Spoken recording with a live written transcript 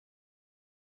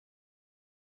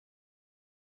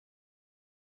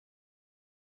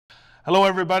Hello,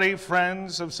 everybody,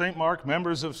 friends of St. Mark,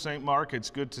 members of St. Mark. It's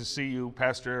good to see you.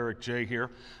 Pastor Eric J. here.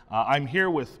 I'm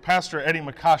here with Pastor Eddie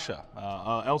Makasha,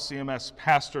 LCMS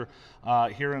pastor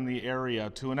here in the area,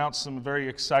 to announce some very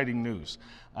exciting news.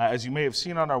 As you may have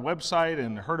seen on our website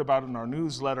and heard about in our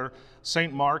newsletter,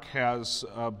 St. Mark has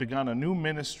begun a new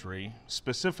ministry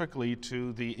specifically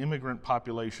to the immigrant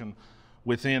population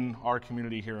within our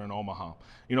community here in Omaha.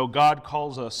 You know, God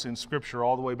calls us in Scripture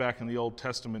all the way back in the Old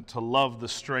Testament to love the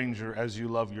stranger as you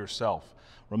love yourself,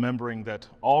 remembering that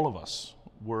all of us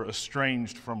were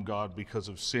estranged from God because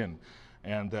of sin,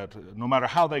 and that no matter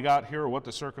how they got here or what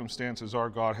the circumstances are,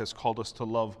 God has called us to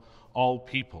love all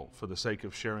people for the sake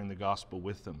of sharing the gospel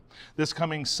with them. This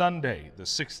coming Sunday, the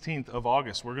 16th of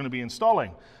August, we're going to be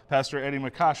installing Pastor Eddie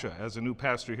Makasha as a new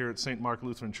pastor here at St. Mark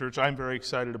Lutheran Church. I'm very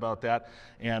excited about that,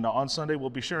 and on Sunday we'll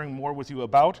be sharing more with you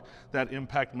about that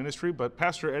Impact ministry. But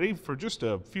Pastor Eddie, for just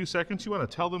a few seconds, you want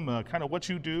to tell them kind of what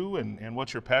you do and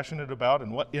what you're passionate about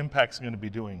and what Impact's going to be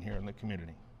doing here in the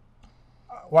community.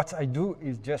 What I do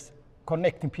is just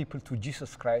connecting people to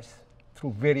Jesus Christ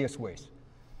through various ways.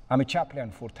 I'm a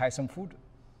chaplain for Tyson Food,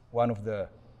 one of the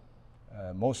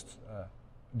most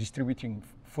distributing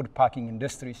food packing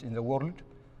industries in the world.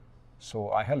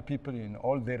 So I help people in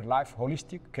all their life,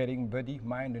 holistic, caring body,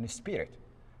 mind, and spirit.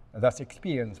 That's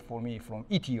experience for me from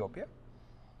Ethiopia.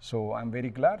 So I'm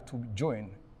very glad to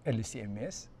join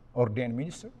LCMS, ordained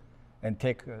minister, and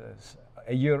take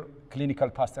a year clinical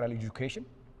pastoral education.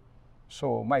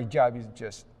 So my job is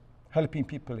just helping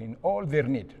people in all their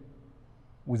need,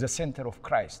 with the center of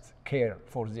Christ, care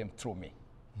for them through me.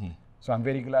 Mm-hmm. So I'm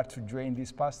very glad to join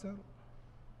this pastor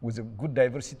with a good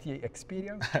diversity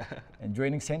experience and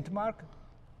joining St. Mark,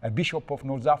 a bishop of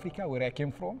North Africa, where I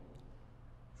came from.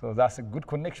 So that's a good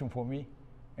connection for me.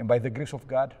 And by the grace of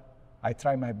God, I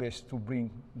try my best to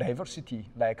bring diversity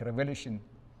like Revelation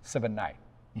 7:9.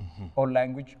 Mm-hmm. All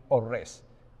language, all race,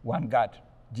 one God,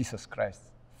 Jesus Christ,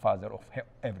 Father of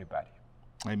everybody.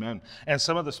 Amen. And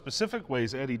some of the specific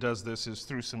ways Eddie does this is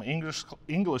through some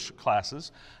English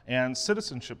classes and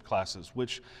citizenship classes,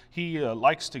 which he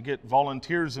likes to get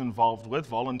volunteers involved with,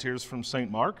 volunteers from St.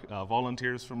 Mark,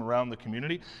 volunteers from around the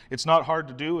community. It's not hard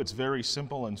to do. It's very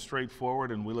simple and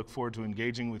straightforward, and we look forward to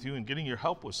engaging with you and getting your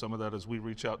help with some of that as we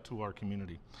reach out to our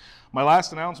community. My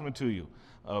last announcement to you.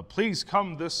 Please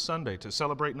come this Sunday to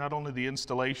celebrate not only the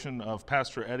installation of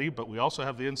Pastor Eddie, but we also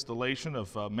have the installation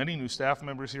of many new staff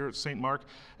members here at St. Mark,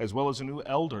 as well as a new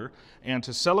elder. And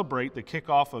to celebrate the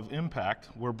kickoff of Impact,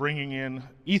 we're bringing in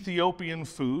Ethiopian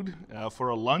food for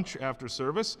a lunch after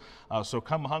service. So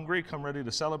come hungry, come ready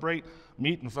to celebrate,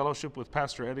 meet and fellowship with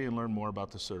Pastor Eddie, and learn more about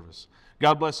the service.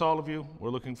 God bless all of you. We're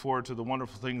looking forward to the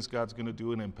wonderful things God's going to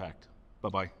do in Impact.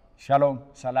 Bye-bye. Shalom,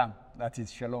 salam. That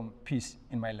is shalom, peace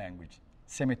in my language.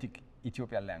 Semitic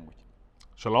Ethiopian language.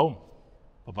 Shalom.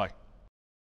 Bye-bye.